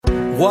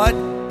What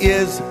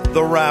is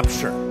the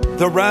rapture?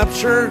 The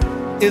rapture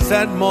is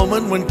that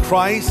moment when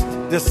Christ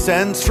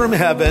descends from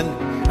heaven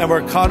and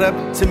we're caught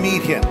up to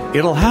meet him.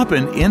 It'll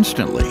happen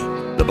instantly.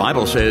 The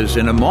Bible says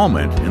in a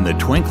moment, in the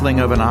twinkling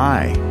of an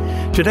eye.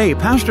 Today,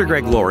 Pastor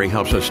Greg Laurie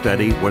helps us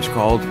study what's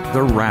called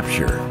the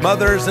rapture.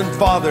 Mothers and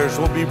fathers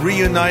will be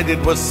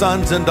reunited with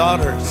sons and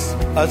daughters.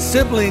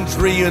 Siblings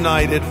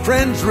reunited,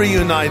 friends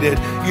reunited.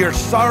 Your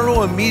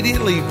sorrow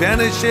immediately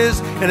vanishes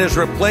and is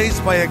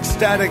replaced by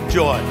ecstatic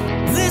joy.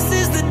 This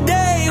is the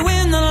day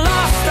when the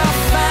lost are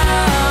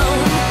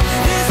found.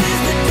 This is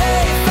the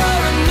day for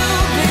a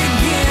new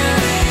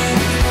beginning.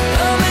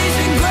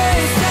 Amazing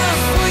grace, how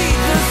sweet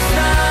the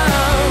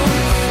sound.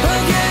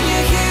 Again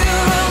you hear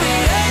all the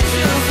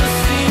angels are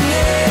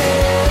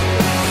singing.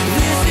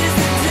 This is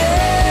the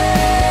day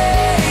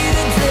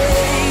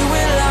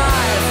when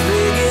life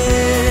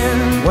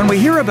begins. When we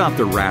hear about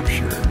the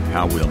rapture,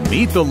 how we'll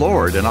meet the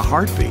Lord in a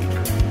heartbeat,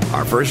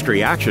 our first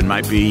reaction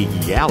might be,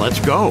 yeah, let's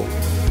go.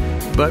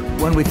 But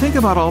when we think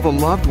about all the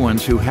loved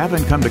ones who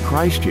haven't come to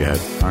Christ yet,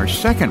 our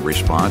second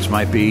response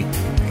might be,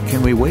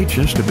 can we wait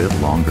just a bit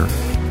longer?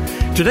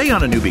 Today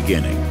on A New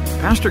Beginning,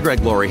 Pastor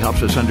Greg Laurie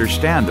helps us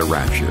understand the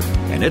rapture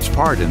and its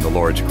part in the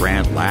Lord's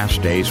grand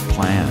last days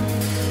plan.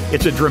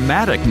 It's a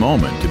dramatic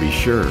moment, to be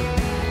sure,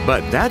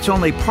 but that's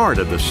only part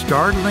of the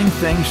startling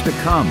things to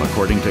come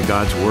according to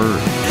God's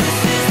Word.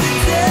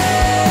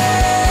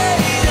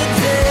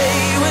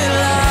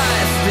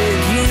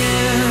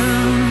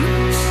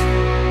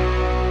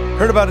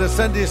 Heard about a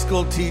Sunday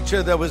school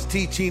teacher that was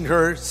teaching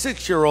her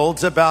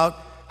 6-year-olds about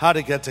how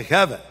to get to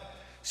heaven.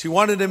 She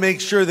wanted to make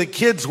sure the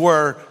kids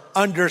were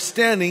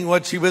understanding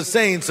what she was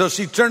saying. So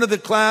she turned to the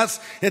class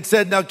and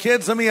said, now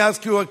kids, let me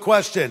ask you a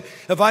question.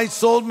 If I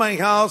sold my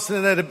house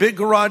and had a big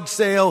garage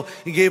sale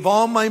and gave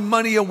all my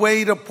money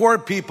away to poor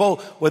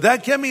people, would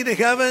that get me to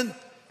heaven?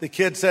 The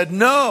kid said,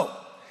 no.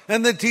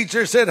 And the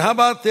teacher said, how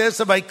about this?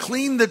 If I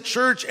cleaned the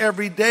church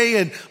every day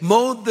and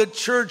mowed the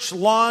church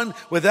lawn,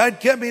 would that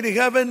get me to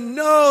heaven?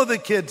 No, the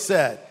kid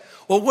said.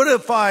 Well, what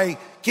if I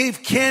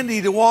gave candy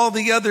to all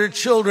the other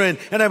children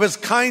and I was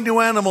kind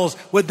to animals?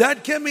 Would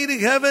that get me to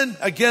heaven?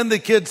 Again, the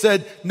kid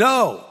said,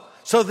 no.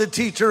 So the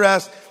teacher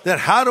asked, then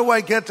how do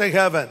I get to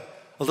heaven?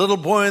 A little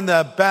boy in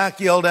the back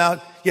yelled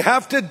out, you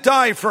have to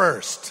die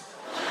first.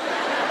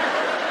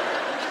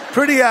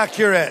 Pretty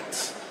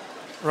accurate,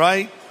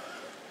 right?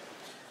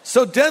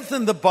 So death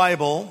in the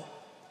Bible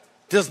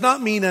does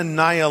not mean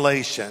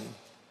annihilation,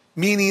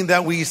 meaning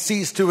that we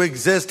cease to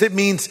exist. It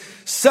means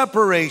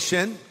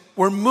separation.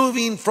 We're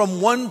moving from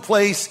one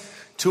place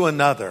to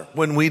another.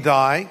 When we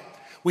die,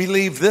 we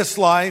leave this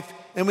life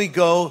and we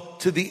go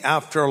to the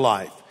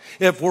afterlife.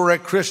 If we're a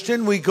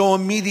Christian, we go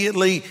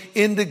immediately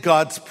into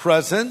God's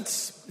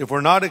presence. If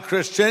we're not a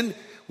Christian,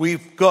 we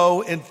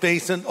go and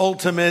face an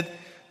ultimate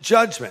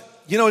judgment.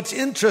 You know, it's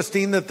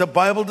interesting that the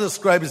Bible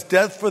describes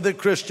death for the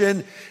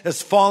Christian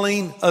as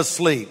falling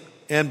asleep.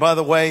 And by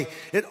the way,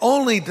 it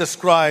only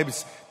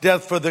describes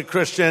death for the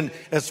Christian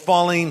as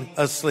falling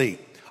asleep.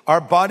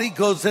 Our body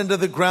goes into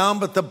the ground,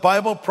 but the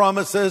Bible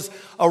promises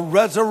a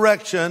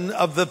resurrection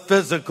of the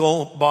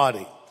physical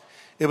body.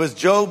 It was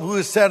Job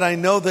who said, I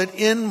know that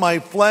in my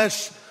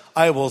flesh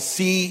I will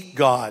see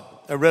God.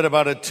 I read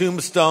about a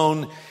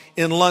tombstone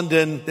in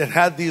London that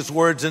had these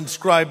words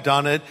inscribed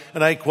on it,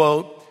 and I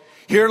quote,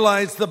 here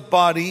lies the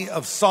body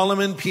of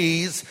Solomon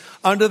Pease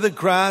under the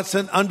grass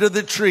and under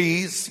the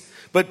trees.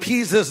 But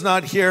Pease is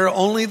not here,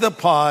 only the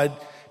pod.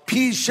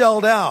 Pease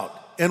shelled out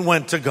and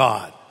went to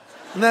God.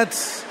 And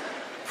that's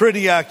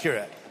pretty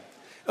accurate.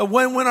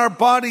 When our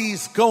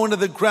bodies go into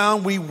the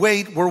ground, we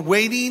wait. We're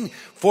waiting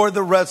for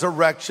the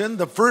resurrection,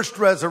 the first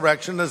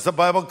resurrection, as the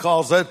Bible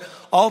calls it,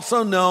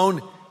 also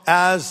known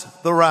as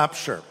the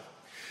rapture.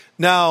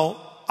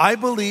 Now, I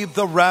believe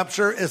the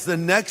rapture is the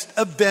next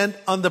event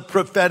on the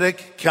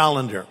prophetic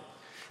calendar.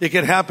 It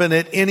could happen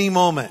at any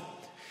moment.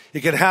 It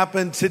could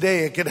happen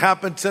today. It could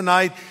happen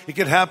tonight. It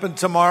could happen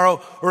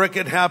tomorrow, or it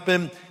could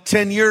happen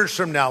 10 years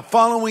from now.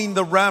 Following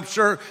the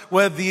rapture,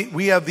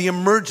 we have the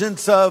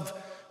emergence of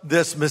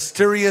this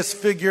mysterious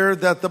figure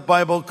that the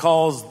Bible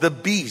calls the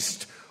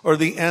beast or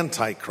the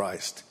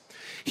Antichrist.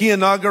 He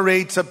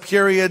inaugurates a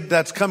period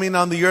that's coming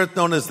on the earth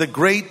known as the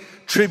Great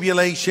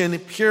Tribulation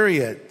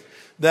period,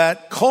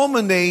 that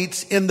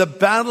culminates in the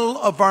Battle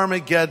of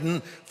Armageddon,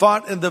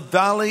 fought in the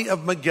Valley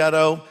of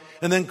Megiddo,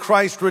 and then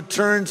Christ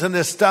returns and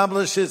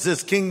establishes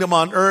his kingdom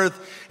on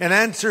earth and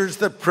answers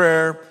the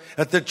prayer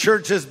that the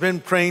church has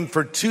been praying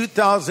for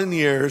 2,000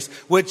 years,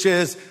 which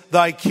is,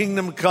 thy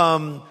kingdom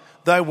come,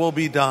 thy will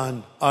be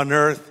done on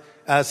earth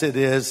as it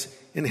is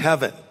in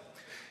heaven.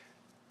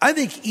 I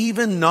think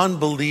even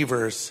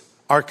non-believers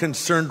are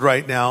concerned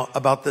right now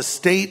about the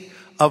state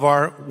of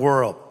our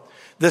world.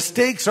 The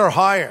stakes are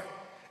higher,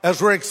 as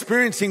we're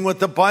experiencing what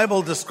the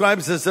Bible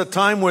describes as a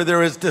time where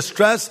there is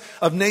distress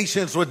of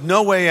nations with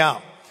no way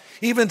out.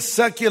 Even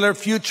secular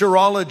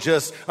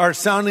futurologists are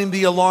sounding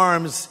the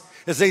alarms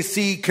as they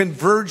see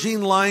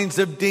converging lines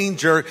of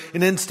danger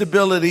and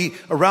instability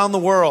around the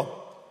world.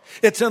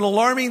 It's an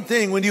alarming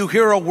thing when you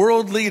hear a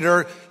world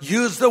leader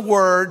use the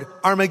word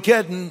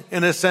Armageddon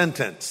in a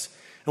sentence.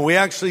 And we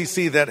actually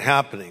see that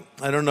happening.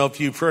 I don't know if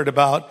you've heard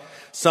about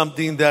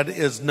something that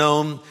is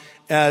known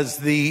as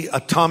the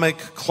atomic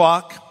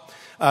clock,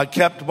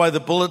 kept by the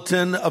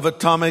Bulletin of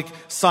Atomic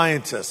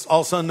Scientists,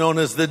 also known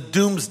as the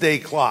Doomsday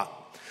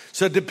Clock.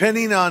 So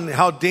depending on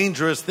how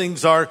dangerous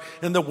things are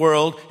in the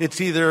world,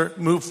 it's either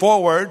move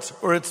forwards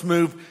or it's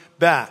move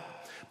back.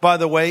 By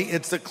the way,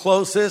 it's the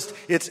closest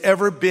it's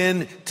ever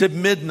been to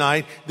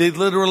midnight. They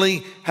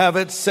literally have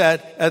it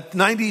set at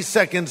 90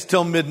 seconds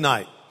till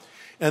midnight.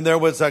 And there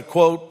was a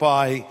quote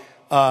by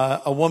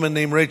a woman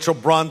named Rachel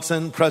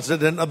Bronson,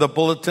 president of the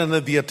Bulletin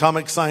of the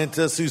Atomic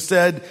Scientists, who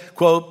said,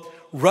 quote,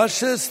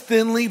 Russia's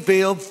thinly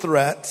veiled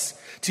threats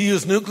to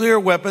use nuclear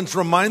weapons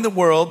remind the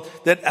world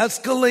that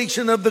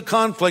escalation of the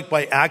conflict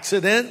by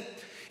accident,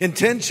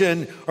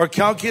 intention, or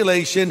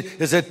calculation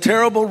is a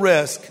terrible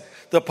risk.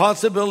 The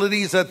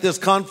possibilities that this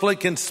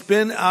conflict can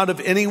spin out of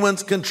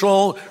anyone's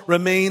control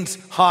remains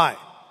high.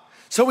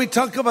 So we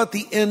talk about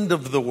the end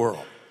of the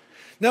world.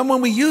 Now,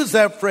 when we use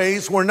that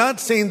phrase, we're not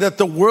saying that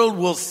the world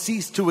will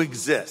cease to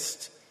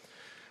exist,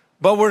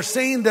 but we're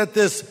saying that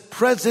this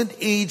present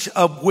age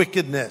of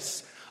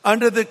wickedness,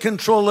 under the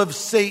control of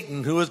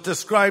Satan, who is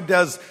described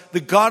as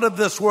the God of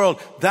this world,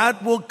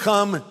 that will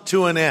come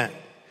to an end.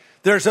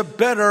 There's a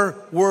better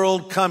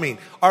world coming.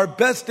 Our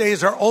best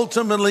days are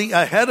ultimately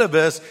ahead of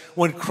us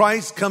when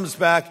Christ comes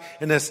back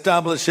and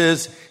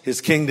establishes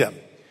his kingdom.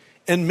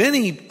 And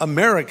many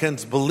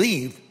Americans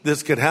believe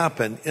this could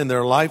happen in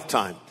their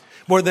lifetime.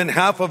 More than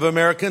half of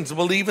Americans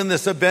believe in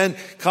this event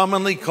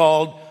commonly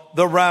called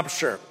the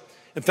rapture.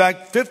 In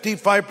fact,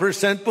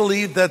 55%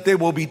 believe that they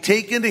will be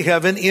taken to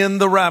heaven in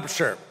the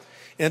rapture.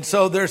 And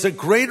so there's a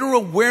greater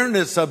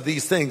awareness of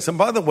these things. And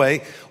by the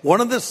way,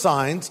 one of the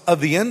signs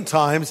of the end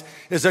times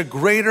is a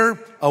greater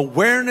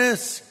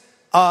awareness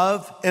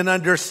of and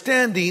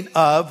understanding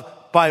of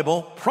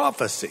Bible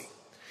prophecy.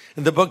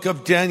 In the book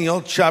of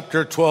Daniel,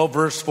 chapter 12,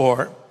 verse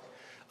 4,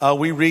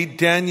 we read,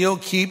 Daniel,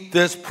 keep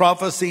this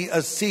prophecy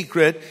a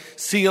secret,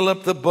 seal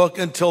up the book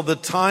until the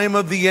time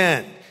of the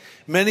end.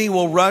 Many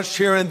will rush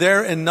here and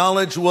there and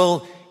knowledge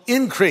will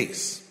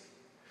increase.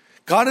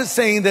 God is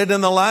saying that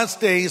in the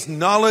last days,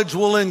 knowledge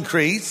will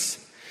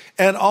increase.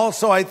 And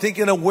also, I think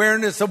an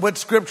awareness of what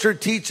Scripture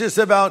teaches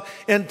about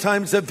end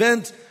times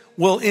events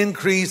will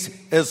increase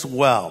as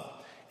well.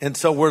 And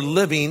so we're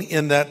living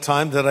in that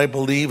time that I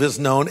believe is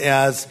known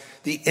as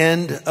the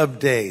end of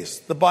days.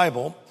 The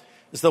Bible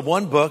is the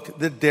one book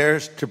that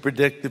dares to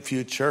predict the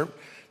future.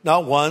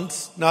 Not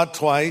once, not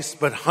twice,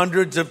 but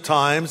hundreds of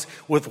times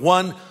with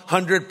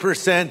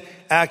 100%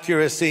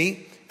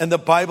 accuracy. And the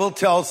Bible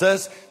tells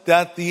us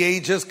that the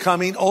age is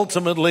coming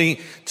ultimately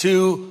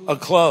to a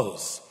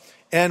close.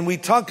 And we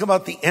talk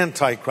about the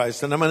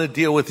Antichrist, and I'm going to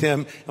deal with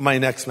him in my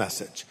next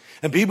message.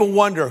 And people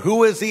wonder,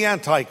 who is the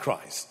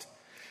Antichrist?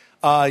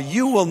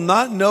 You will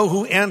not know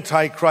who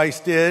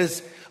Antichrist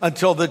is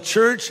until the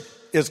church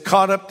is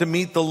caught up to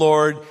meet the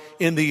Lord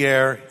in the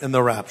air in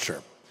the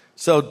rapture.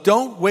 So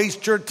don't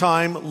waste your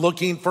time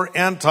looking for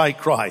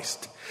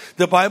Antichrist.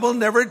 The Bible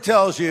never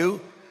tells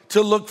you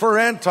to look for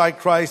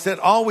Antichrist. It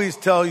always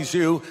tells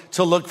you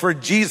to look for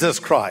Jesus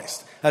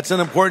Christ. That's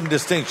an important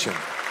distinction.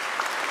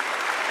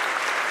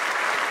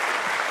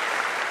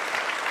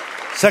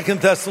 2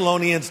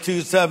 Thessalonians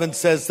 2:7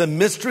 says, the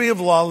mystery of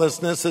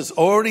lawlessness is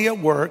already at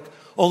work.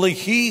 Only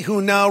he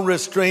who now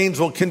restrains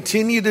will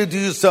continue to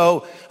do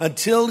so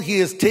until he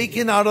is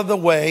taken out of the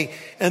way.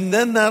 And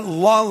then that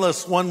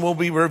lawless one will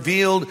be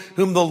revealed,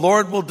 whom the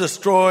Lord will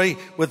destroy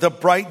with the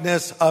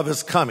brightness of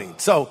his coming.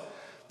 So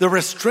the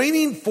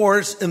restraining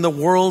force in the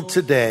world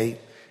today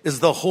is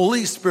the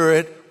Holy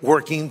Spirit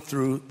working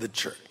through the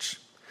church.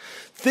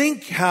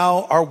 Think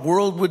how our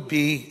world would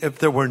be if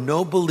there were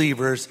no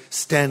believers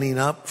standing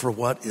up for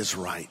what is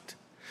right.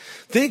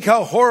 Think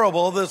how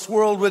horrible this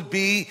world would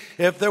be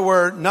if there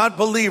were not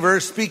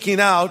believers speaking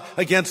out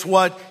against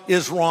what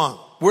is wrong.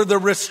 We're the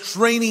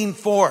restraining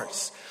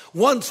force.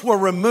 Once we're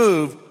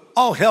removed,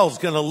 all hell's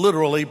going to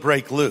literally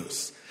break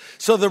loose.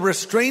 So the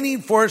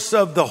restraining force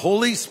of the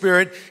Holy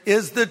Spirit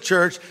is the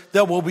church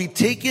that will be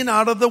taken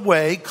out of the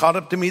way, caught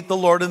up to meet the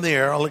Lord in the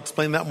air. I'll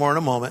explain that more in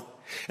a moment.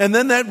 And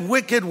then that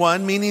wicked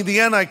one, meaning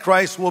the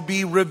Antichrist, will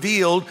be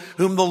revealed,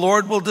 whom the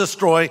Lord will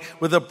destroy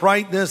with the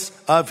brightness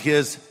of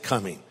his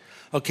coming.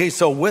 Okay,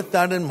 so with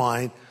that in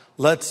mind,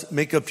 let's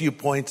make a few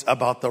points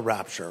about the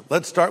rapture.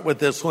 Let's start with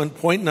this one.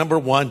 Point number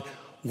one,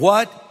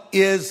 what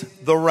is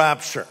the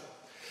rapture?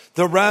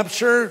 The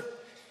rapture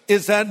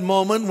is that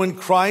moment when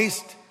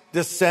Christ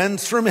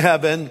descends from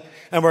heaven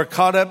and we're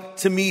caught up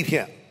to meet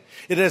him.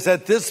 It is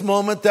at this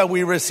moment that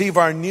we receive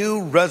our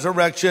new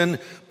resurrection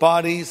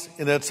bodies,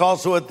 and it's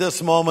also at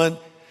this moment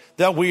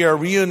that we are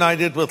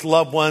reunited with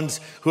loved ones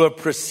who have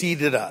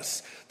preceded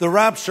us. The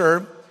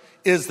rapture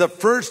is the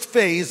first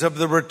phase of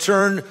the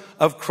return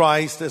of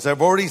Christ. As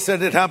I've already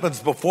said, it happens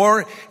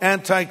before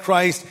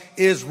Antichrist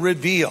is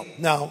revealed.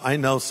 Now, I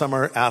know some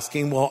are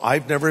asking, well,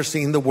 I've never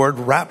seen the word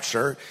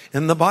rapture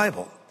in the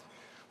Bible.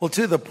 Well,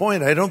 to the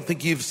point, I don't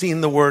think you've seen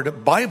the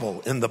word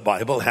Bible in the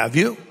Bible, have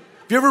you?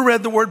 Have you ever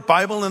read the word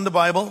Bible in the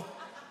Bible?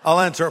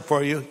 I'll answer it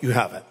for you. You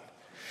haven't.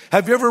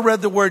 Have you ever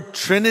read the word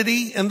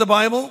Trinity in the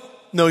Bible?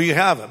 No, you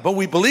haven't. But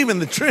we believe in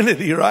the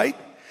Trinity, right?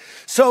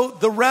 So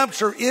the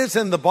rapture is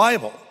in the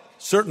Bible,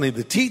 certainly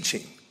the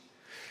teaching,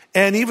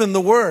 and even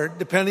the word,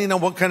 depending on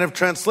what kind of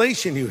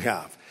translation you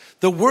have.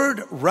 The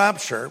word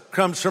rapture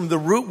comes from the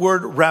root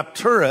word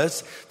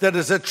rapturus, that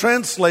is a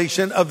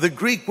translation of the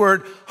Greek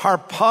word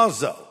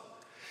harpazo.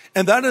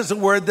 And that is a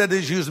word that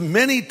is used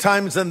many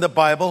times in the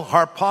Bible.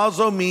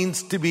 Harpazo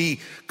means to be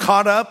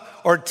caught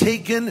up or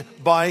taken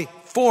by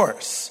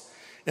force.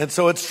 And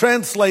so it's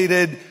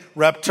translated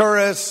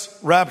rapturus,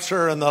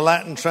 rapture in the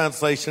Latin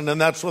translation,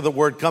 and that's where the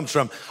word comes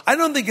from. I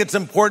don't think it's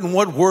important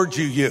what word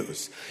you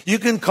use. You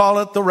can call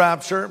it the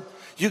rapture.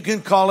 You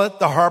can call it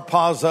the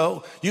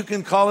harpazo. You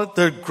can call it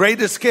the great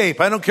escape.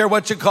 I don't care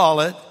what you call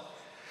it.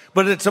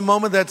 But it's a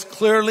moment that's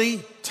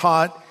clearly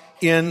taught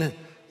in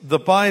the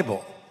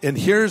Bible. And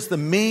here's the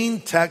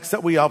main text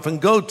that we often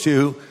go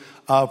to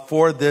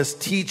for this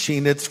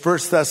teaching. It's 1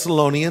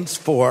 Thessalonians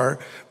 4,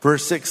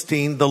 verse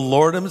 16. The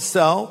Lord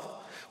himself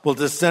will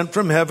descend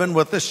from heaven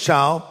with a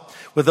shout,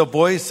 with the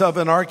voice of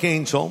an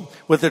archangel,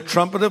 with the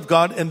trumpet of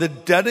God, and the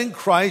dead in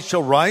Christ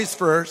shall rise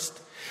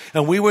first.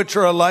 And we which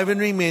are alive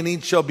and remaining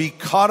shall be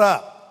caught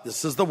up.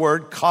 This is the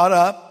word, caught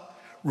up.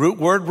 Root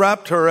word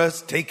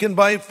rapturus, taken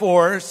by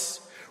force,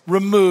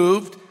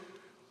 removed,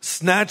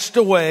 snatched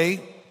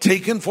away,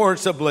 taken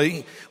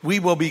forcibly. We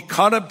will be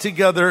caught up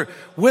together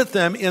with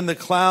them in the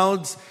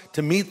clouds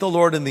to meet the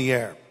Lord in the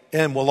air.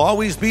 And we'll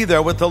always be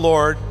there with the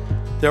Lord.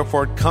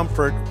 Therefore,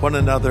 comfort one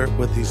another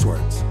with these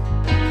words.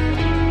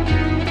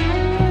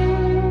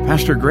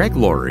 Pastor Greg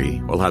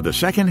Laurie will have the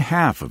second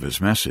half of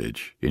his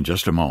message in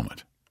just a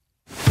moment.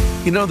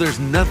 You know, there's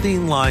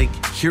nothing like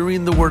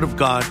hearing the Word of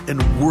God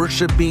and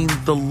worshiping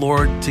the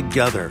Lord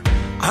together.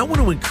 I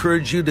want to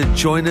encourage you to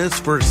join us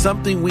for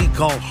something we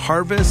call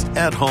Harvest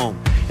at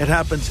Home. It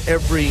happens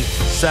every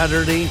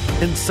Saturday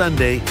and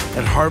Sunday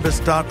at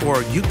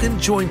harvest.org. You can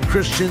join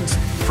Christians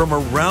from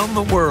around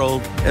the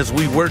world as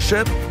we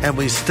worship and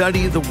we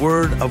study the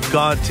Word of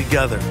God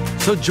together.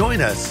 So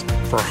join us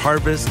for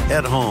Harvest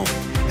at Home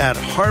at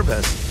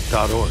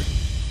harvest.org.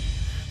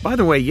 By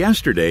the way,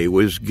 yesterday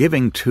was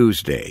Giving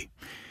Tuesday.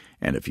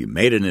 And if you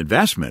made an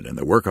investment in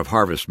the work of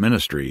Harvest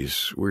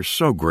Ministries, we're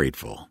so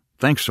grateful.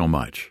 Thanks so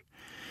much.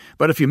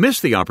 But if you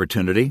missed the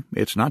opportunity,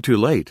 it's not too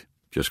late.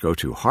 Just go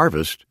to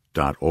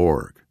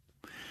harvest.org.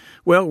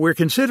 Well, we're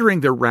considering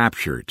the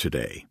rapture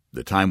today,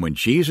 the time when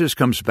Jesus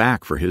comes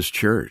back for his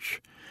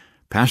church.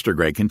 Pastor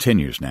Greg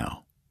continues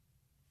now.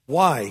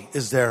 Why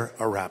is there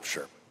a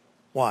rapture?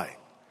 Why?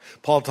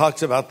 Paul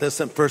talks about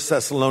this in 1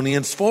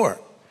 Thessalonians 4.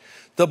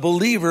 The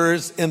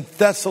believers in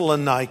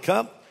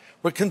Thessalonica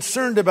were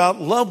concerned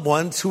about loved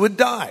ones who had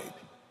died.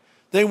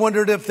 They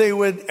wondered if they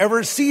would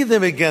ever see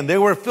them again. They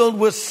were filled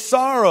with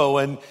sorrow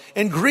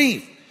and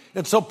grief.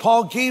 And so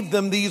Paul gave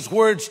them these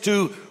words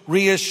to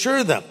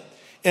reassure them.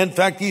 In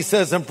fact, he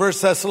says in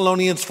 1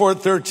 Thessalonians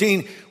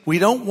 4:13, we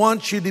don't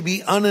want you to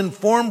be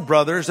uninformed,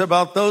 brothers,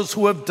 about those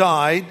who have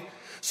died,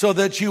 so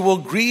that you will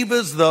grieve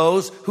as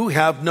those who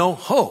have no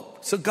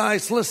hope. So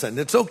guys, listen,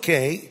 it's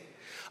okay.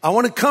 I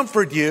want to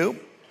comfort you.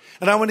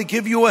 And I want to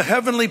give you a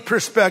heavenly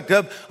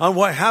perspective on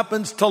what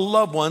happens to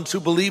loved ones who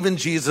believe in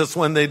Jesus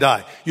when they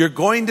die. You're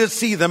going to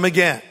see them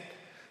again.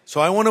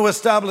 So I want to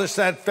establish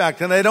that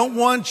fact. And I don't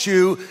want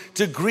you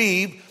to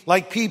grieve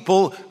like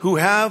people who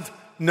have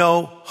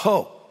no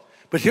hope.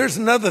 But here's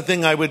another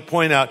thing I would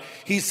point out.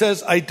 He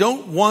says, I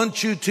don't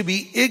want you to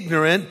be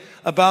ignorant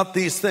about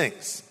these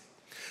things.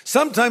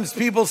 Sometimes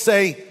people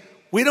say,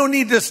 we don't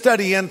need to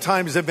study end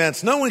times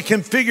events. No one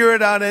can figure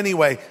it out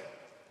anyway.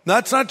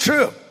 That's not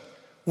true.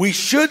 We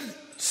should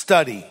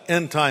study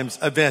end times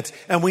events,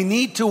 and we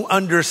need to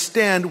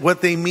understand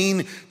what they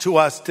mean to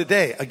us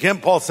today. Again,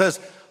 Paul says,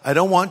 I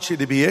don't want you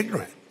to be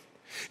ignorant.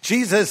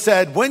 Jesus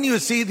said, when you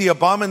see the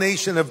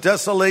abomination of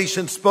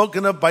desolation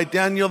spoken of by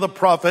Daniel the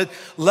prophet,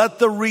 let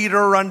the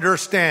reader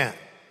understand.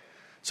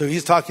 So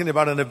he's talking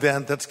about an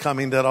event that's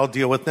coming that I'll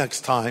deal with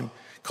next time,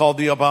 called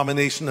the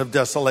abomination of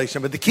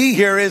desolation. But the key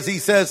here is he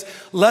says,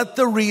 let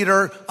the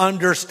reader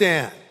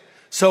understand.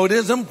 So it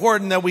is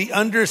important that we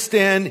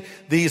understand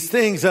these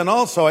things. And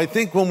also, I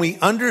think when we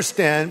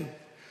understand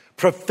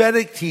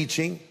prophetic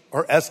teaching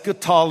or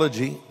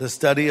eschatology, the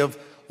study of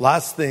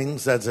last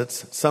things, as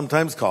it's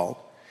sometimes called,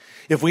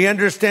 if we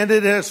understand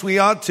it as we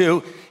ought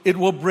to, it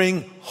will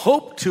bring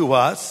hope to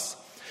us,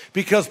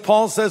 because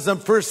Paul says in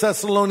 1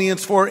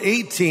 Thessalonians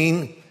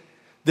 4:18,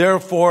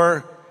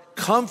 therefore,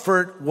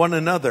 comfort one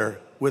another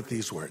with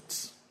these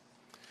words.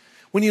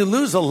 When you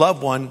lose a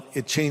loved one,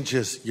 it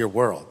changes your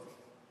world,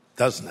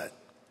 doesn't it?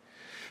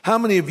 How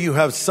many of you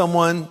have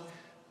someone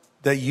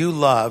that you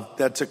love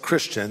that's a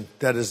Christian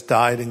that has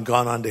died and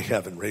gone on to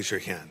heaven? Raise your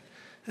hand.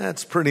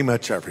 That's pretty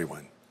much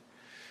everyone.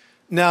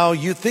 Now,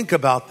 you think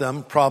about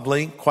them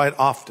probably quite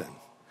often.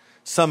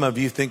 Some of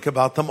you think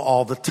about them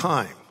all the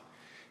time.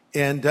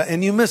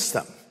 And you miss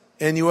them.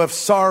 And you have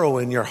sorrow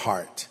in your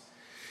heart.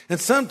 And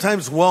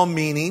sometimes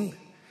well-meaning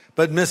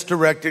but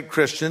misdirected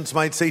Christians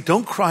might say,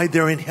 don't cry,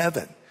 they're in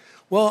heaven.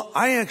 Well,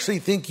 I actually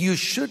think you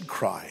should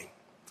cry.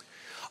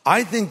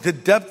 I think the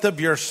depth of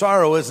your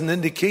sorrow is an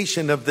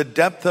indication of the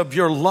depth of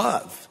your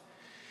love.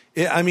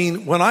 I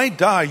mean, when I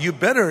die, you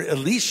better at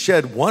least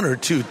shed 1 or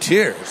 2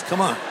 tears. Come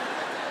on.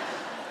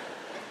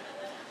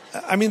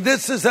 I mean,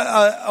 this is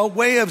a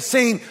way of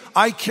saying,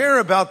 I care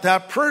about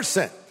that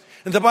person.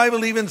 And the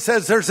Bible even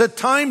says there's a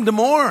time to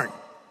mourn.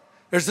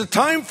 There's a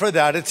time for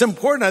that. It's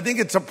important. I think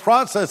it's a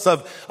process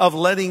of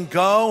letting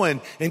go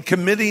and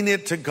committing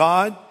it to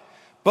God.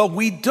 But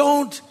we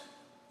don't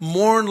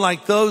mourn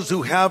like those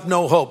who have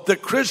no hope. The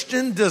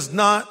Christian does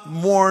not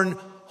mourn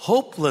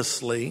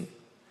hopelessly.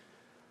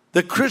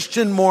 The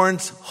Christian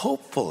mourns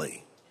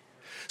hopefully.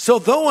 So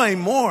though I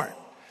mourn,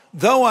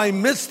 though I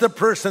miss the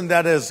person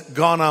that has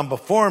gone on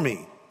before me,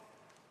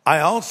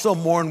 I also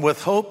mourn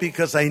with hope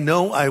because I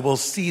know I will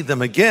see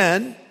them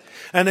again.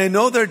 And I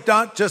know they're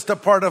not just a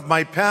part of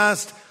my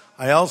past.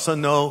 I also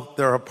know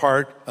they're a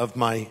part of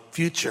my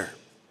future.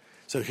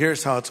 So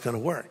here's how it's going to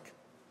work.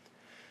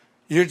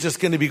 You're just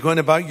going to be going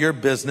about your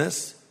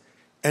business.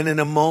 And in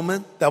a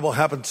moment that will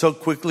happen so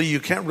quickly,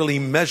 you can't really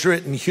measure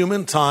it in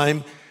human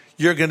time.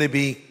 You're going to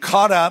be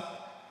caught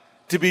up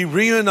to be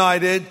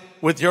reunited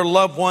with your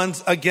loved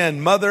ones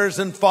again. Mothers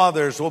and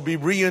fathers will be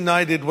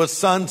reunited with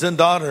sons and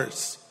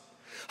daughters.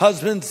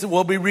 Husbands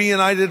will be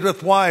reunited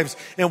with wives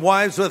and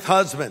wives with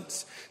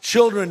husbands.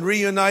 Children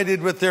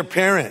reunited with their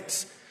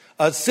parents.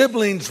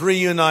 Siblings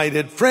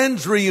reunited.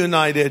 Friends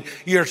reunited.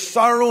 Your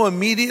sorrow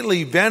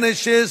immediately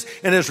vanishes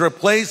and is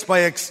replaced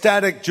by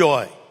ecstatic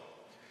joy.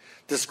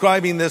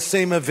 Describing this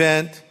same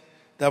event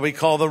that we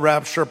call the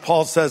rapture,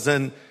 Paul says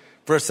in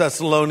 1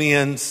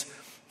 Thessalonians,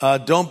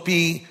 don't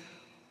be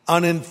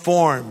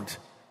uninformed,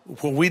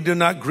 for we do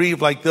not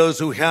grieve like those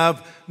who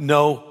have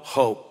no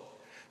hope.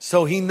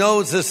 So he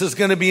knows this is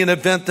going to be an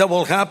event that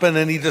will happen,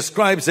 and he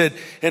describes it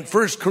in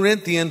 1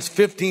 Corinthians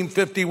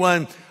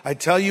 15:51. I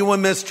tell you a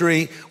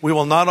mystery, we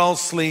will not all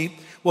sleep.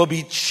 We'll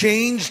be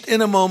changed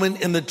in a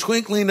moment, in the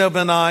twinkling of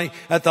an eye,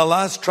 at the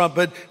last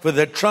trumpet, for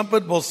the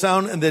trumpet will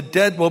sound and the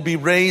dead will be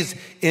raised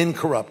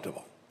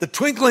incorruptible. The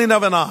twinkling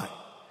of an eye.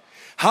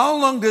 How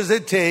long does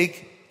it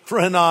take for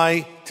an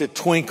eye to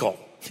twinkle?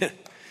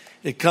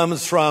 It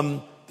comes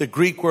from the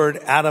Greek word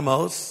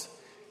atomos.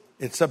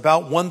 It's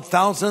about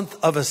 1,000th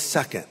of a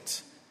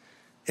second.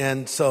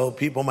 And so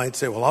people might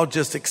say, well, I'll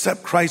just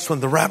accept Christ when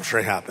the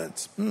rapture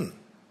happens.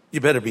 You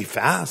better be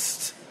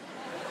fast.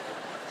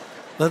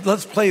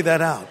 Let's play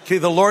that out. Okay,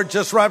 the Lord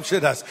just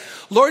raptured us.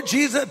 Lord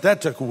Jesus,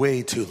 that took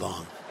way too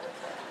long.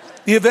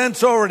 The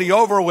event's already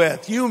over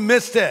with. You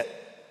missed it.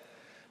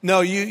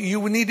 No,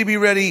 you need to be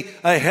ready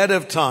ahead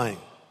of time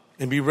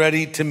and be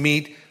ready to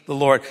meet the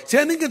Lord. See,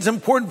 I think it's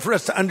important for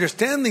us to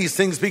understand these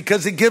things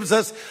because it gives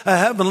us a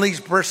heavenly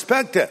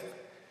perspective.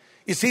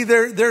 You see,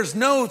 there's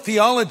no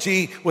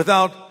theology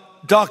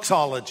without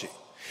doxology.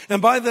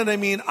 And by that I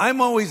mean,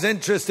 I'm always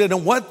interested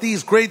in what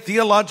these great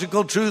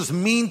theological truths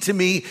mean to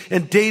me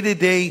in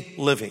day-to-day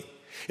living.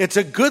 It's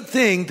a good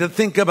thing to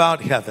think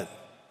about heaven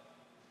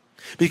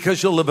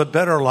because you'll live a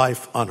better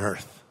life on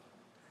earth.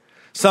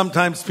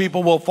 Sometimes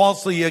people will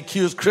falsely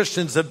accuse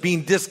Christians of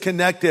being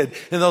disconnected,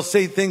 and they'll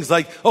say things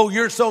like, oh,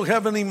 you're so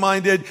heavenly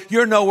minded,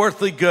 you're no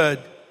earthly good.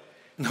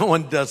 No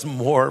one does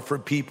more for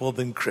people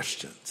than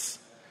Christians.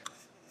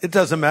 It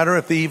doesn't matter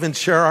if they even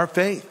share our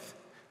faith.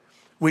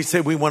 We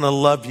say we want to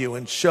love you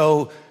and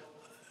show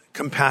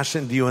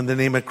compassion to you in the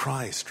name of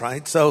Christ,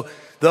 right? So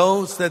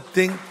those that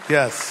think,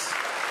 yes.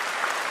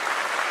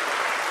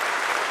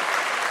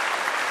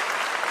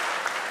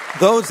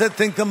 Those that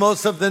think the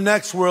most of the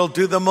next world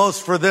do the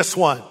most for this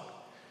one.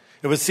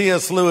 It was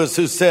C.S. Lewis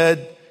who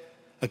said,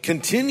 a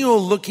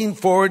continual looking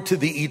forward to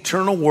the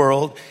eternal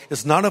world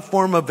is not a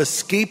form of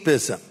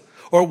escapism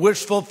or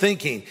wishful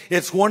thinking.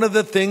 It's one of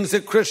the things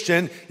a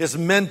Christian is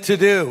meant to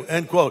do,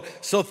 end quote.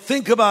 So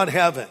think about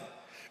heaven.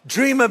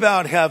 Dream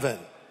about heaven.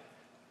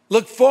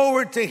 Look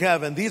forward to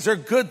heaven. These are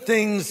good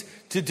things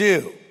to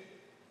do.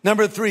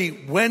 Number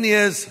 3, when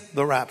is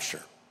the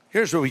rapture?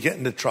 Here's where we get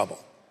into trouble.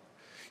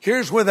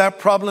 Here's where that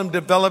problem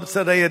develops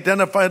that I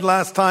identified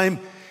last time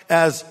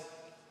as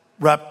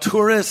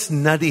rapturous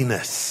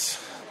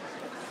nuttiness.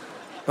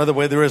 By the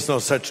way, there is no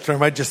such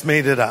term. I just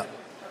made it up.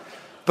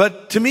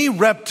 But to me,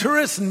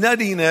 rapturous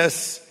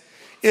nuttiness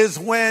is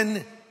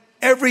when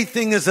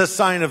everything is a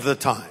sign of the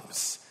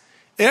times.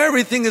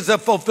 Everything is a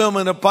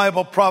fulfillment of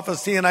Bible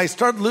prophecy, and I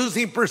start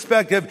losing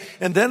perspective,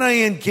 and then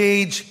I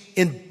engage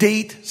in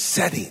date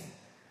setting.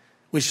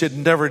 We should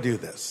never do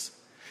this.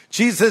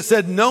 Jesus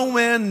said, no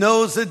man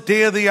knows the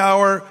day or the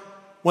hour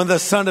when the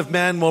Son of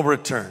Man will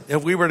return.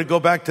 If we were to go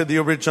back to the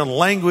original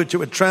language, it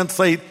would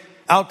translate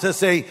out to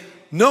say,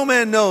 no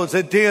man knows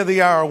the day or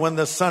the hour when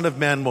the Son of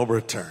Man will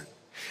return.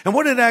 And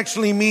what it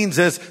actually means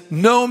is,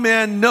 no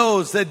man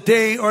knows the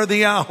day or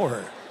the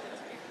hour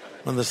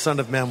when the Son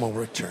of Man will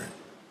return.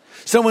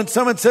 So when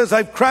someone says,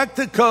 I've cracked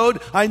the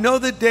code, I know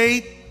the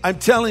date, I'm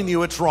telling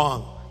you it's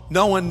wrong.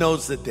 No one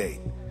knows the date.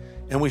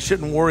 And we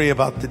shouldn't worry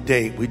about the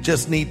date. We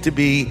just need to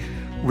be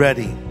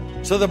ready.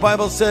 So the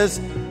Bible says,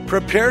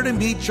 prepare to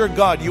meet your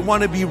God. You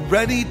want to be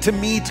ready to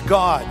meet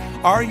God.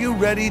 Are you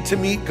ready to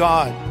meet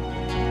God?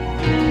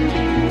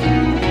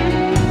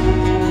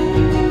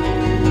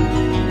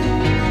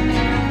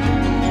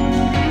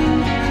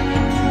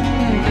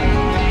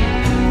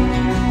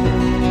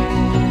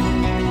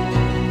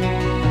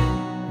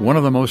 One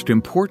of the most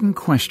important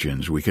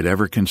questions we could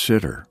ever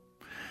consider.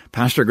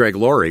 Pastor Greg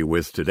Laurie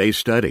with today's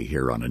study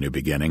here on A New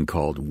Beginning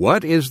called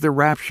What is the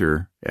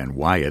Rapture and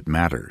Why It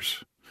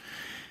Matters?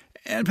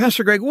 And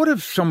Pastor Greg, what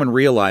if someone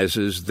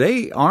realizes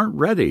they aren't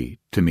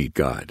ready to meet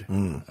God?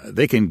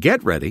 They can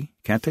get ready,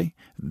 can't they?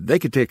 They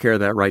could take care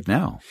of that right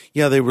now.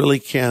 Yeah, they really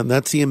can.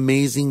 That's the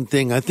amazing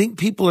thing. I think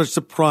people are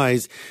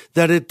surprised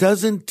that it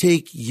doesn't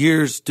take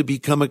years to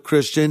become a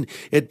Christian.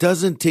 It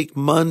doesn't take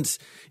months.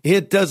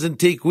 It doesn't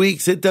take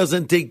weeks. It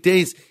doesn't take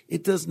days.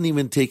 It doesn't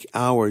even take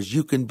hours.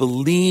 You can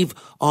believe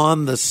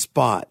on the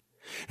spot.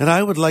 And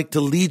I would like to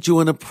lead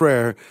you in a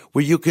prayer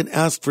where you can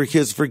ask for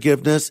His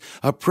forgiveness,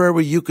 a prayer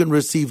where you can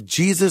receive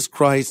Jesus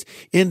Christ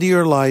into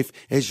your life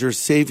as your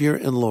Savior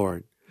and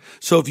Lord.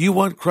 So if you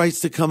want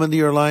Christ to come into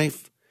your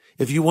life,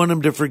 if you want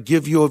Him to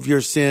forgive you of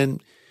your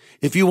sin,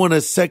 if you want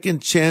a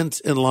second chance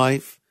in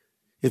life,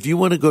 if you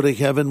want to go to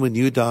heaven when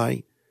you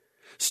die,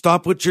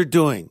 stop what you're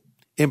doing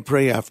and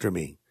pray after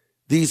me.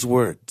 These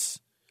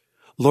words,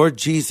 Lord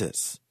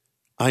Jesus,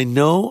 I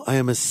know I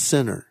am a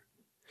sinner.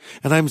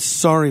 And I'm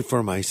sorry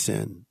for my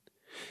sin.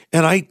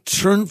 And I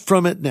turn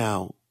from it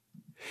now.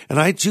 And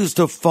I choose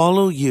to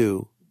follow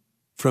you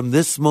from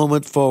this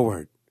moment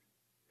forward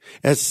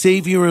as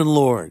Savior and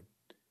Lord,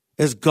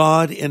 as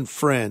God and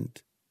friend.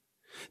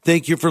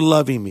 Thank you for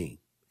loving me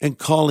and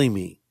calling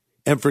me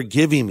and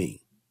forgiving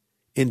me.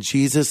 In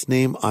Jesus'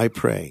 name I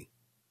pray.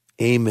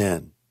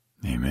 Amen.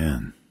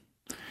 Amen.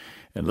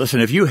 And listen,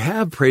 if you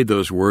have prayed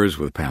those words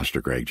with Pastor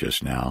Greg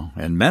just now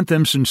and meant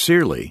them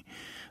sincerely,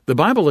 the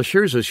Bible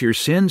assures us your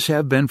sins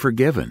have been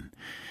forgiven.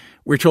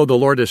 We're told the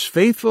Lord is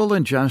faithful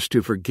and just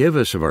to forgive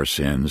us of our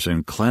sins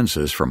and cleanse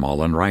us from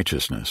all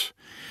unrighteousness.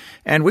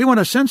 And we want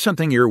to send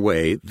something your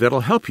way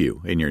that'll help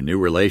you in your new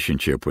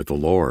relationship with the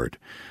Lord.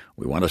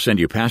 We want to send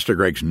you Pastor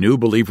Greg's New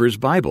Believer's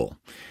Bible.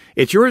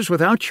 It's yours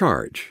without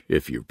charge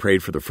if you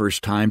prayed for the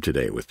first time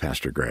today with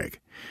Pastor Greg.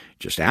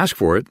 Just ask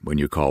for it when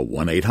you call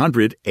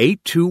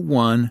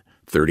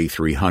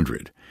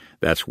 1-800-821-3300.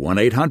 That's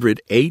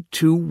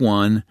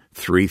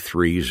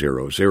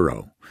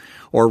 1-800-821-3300.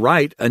 Or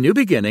write A New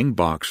Beginning,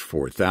 Box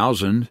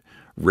 4000,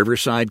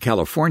 Riverside,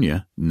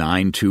 California,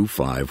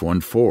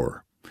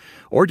 92514.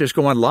 Or just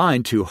go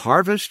online to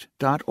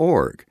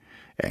harvest.org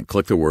and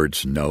click the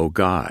words Know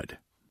God.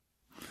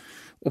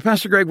 Well,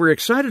 Pastor Greg, we're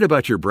excited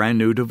about your brand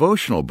new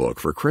devotional book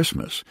for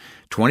Christmas,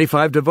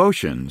 25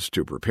 Devotions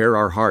to Prepare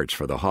Our Hearts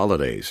for the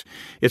Holidays.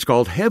 It's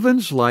called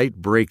Heaven's Light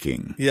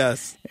Breaking.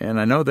 Yes. And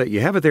I know that you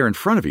have it there in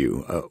front of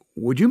you.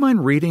 Would you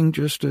mind reading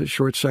just a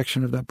short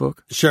section of that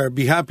book? Sure,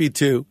 be happy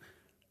to.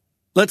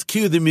 Let's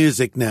cue the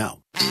music now.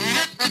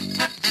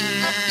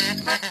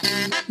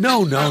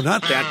 No,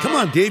 not that. Come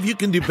on, Dave, you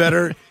can do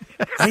better.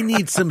 I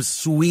need some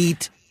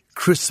sweet,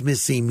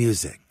 Christmassy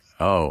music.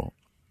 Oh,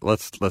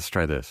 let's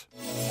try this.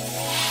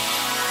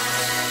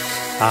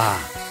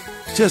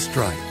 Just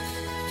right.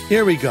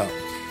 Here we go.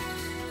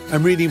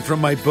 I'm reading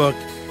from my book,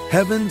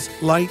 Heaven's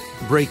Light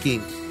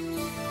Breaking.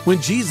 When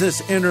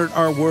Jesus entered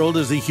our world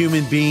as a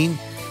human being,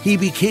 He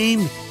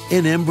became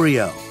an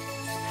embryo.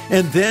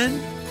 And then,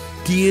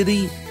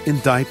 deity in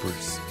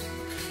diapers.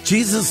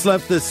 Jesus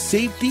left the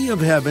safety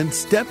of heaven,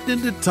 stepped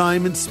into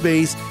time and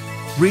space,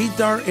 breathed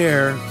our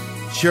air,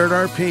 shared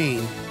our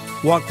pain,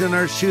 walked in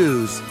our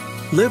shoes,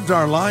 lived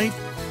our life,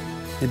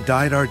 and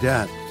died our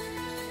death.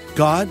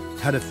 God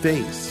had a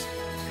face.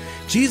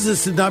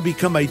 Jesus did not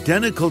become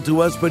identical to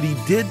us, but He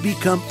did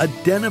become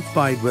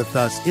identified with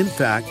us. In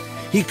fact,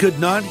 He could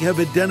not have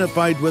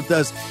identified with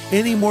us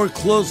any more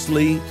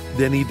closely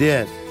than He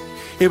did.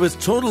 It was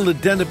total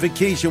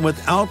identification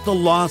without the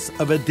loss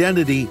of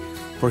identity,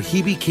 for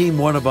He became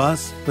one of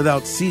us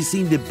without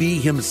ceasing to be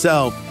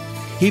Himself.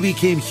 He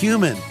became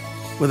human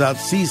without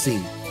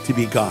ceasing to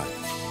be God.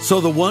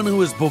 So the one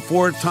who is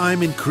before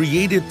time and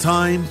created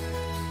time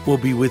will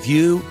be with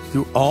you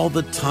through all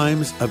the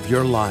times of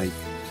your life,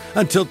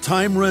 until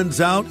time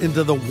runs out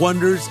into the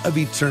wonders of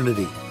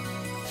eternity.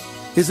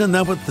 Isn't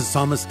that what the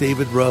psalmist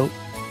David wrote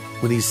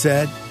when he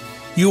said,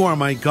 "You are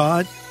my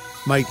God,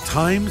 my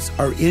times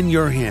are in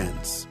your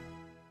hands"?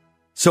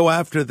 So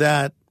after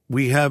that,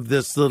 we have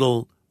this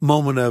little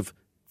moment of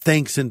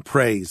thanks and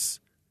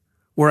praise,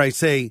 where I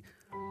say,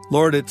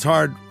 Lord, it's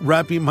hard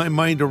wrapping my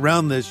mind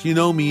around this. You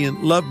know me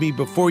and love me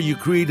before you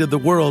created the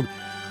world.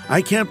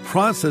 I can't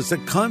process a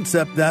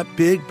concept that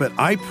big, but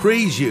I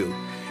praise you.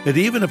 And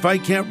even if I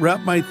can't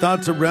wrap my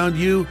thoughts around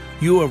you,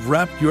 you have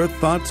wrapped your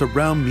thoughts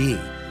around me.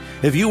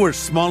 If you were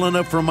small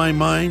enough for my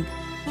mind,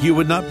 you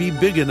would not be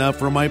big enough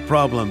for my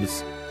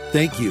problems.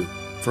 Thank you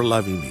for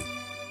loving me.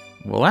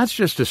 Well, that's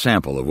just a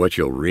sample of what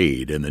you'll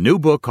read in the new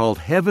book called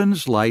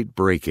Heaven's Light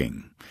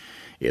Breaking.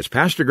 It's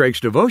Pastor Greg's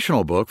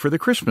devotional book for the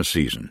Christmas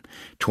season,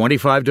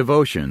 25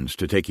 devotions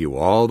to take you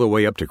all the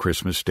way up to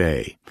Christmas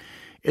Day.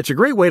 It's a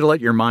great way to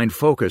let your mind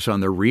focus on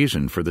the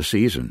reason for the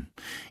season.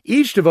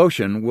 Each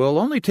devotion will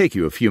only take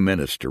you a few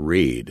minutes to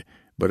read,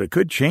 but it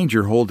could change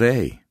your whole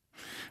day.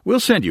 We'll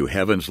send you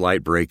Heaven's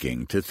Light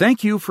Breaking to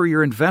thank you for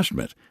your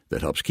investment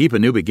that helps keep a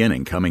new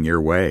beginning coming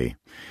your way.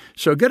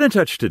 So get in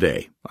touch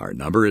today. Our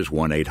number is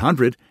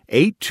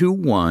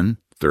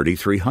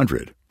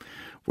 1-800-821-3300.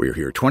 We're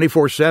here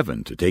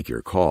 24/7 to take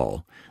your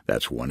call.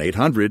 That's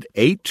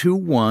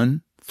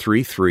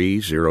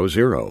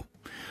 1-800-821-3300.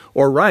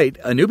 Or write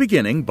A New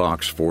Beginning,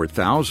 Box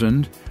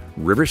 4000,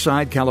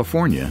 Riverside,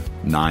 California,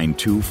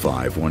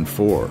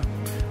 92514.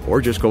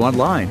 Or just go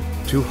online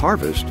to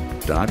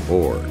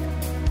harvest.org.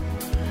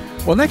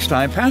 Well, next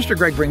time, Pastor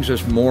Greg brings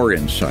us more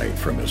insight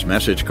from his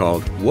message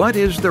called What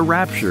is the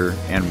Rapture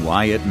and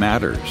Why It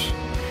Matters?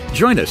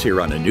 Join us here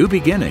on A New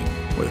Beginning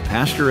with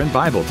pastor and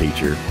Bible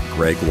teacher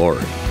Greg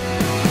Laurie.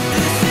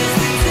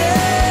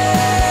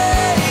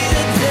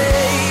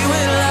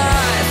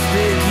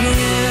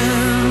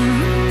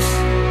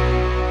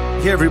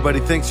 Hey, everybody.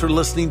 Thanks for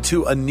listening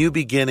to A New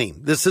Beginning.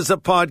 This is a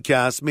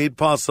podcast made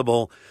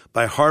possible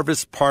by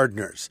Harvest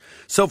Partners.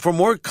 So for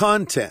more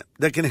content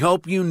that can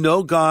help you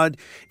know God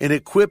and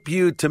equip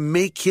you to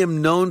make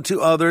Him known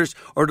to others,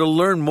 or to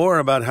learn more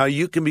about how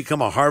you can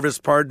become a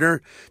Harvest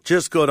Partner,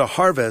 just go to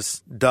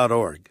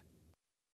harvest.org.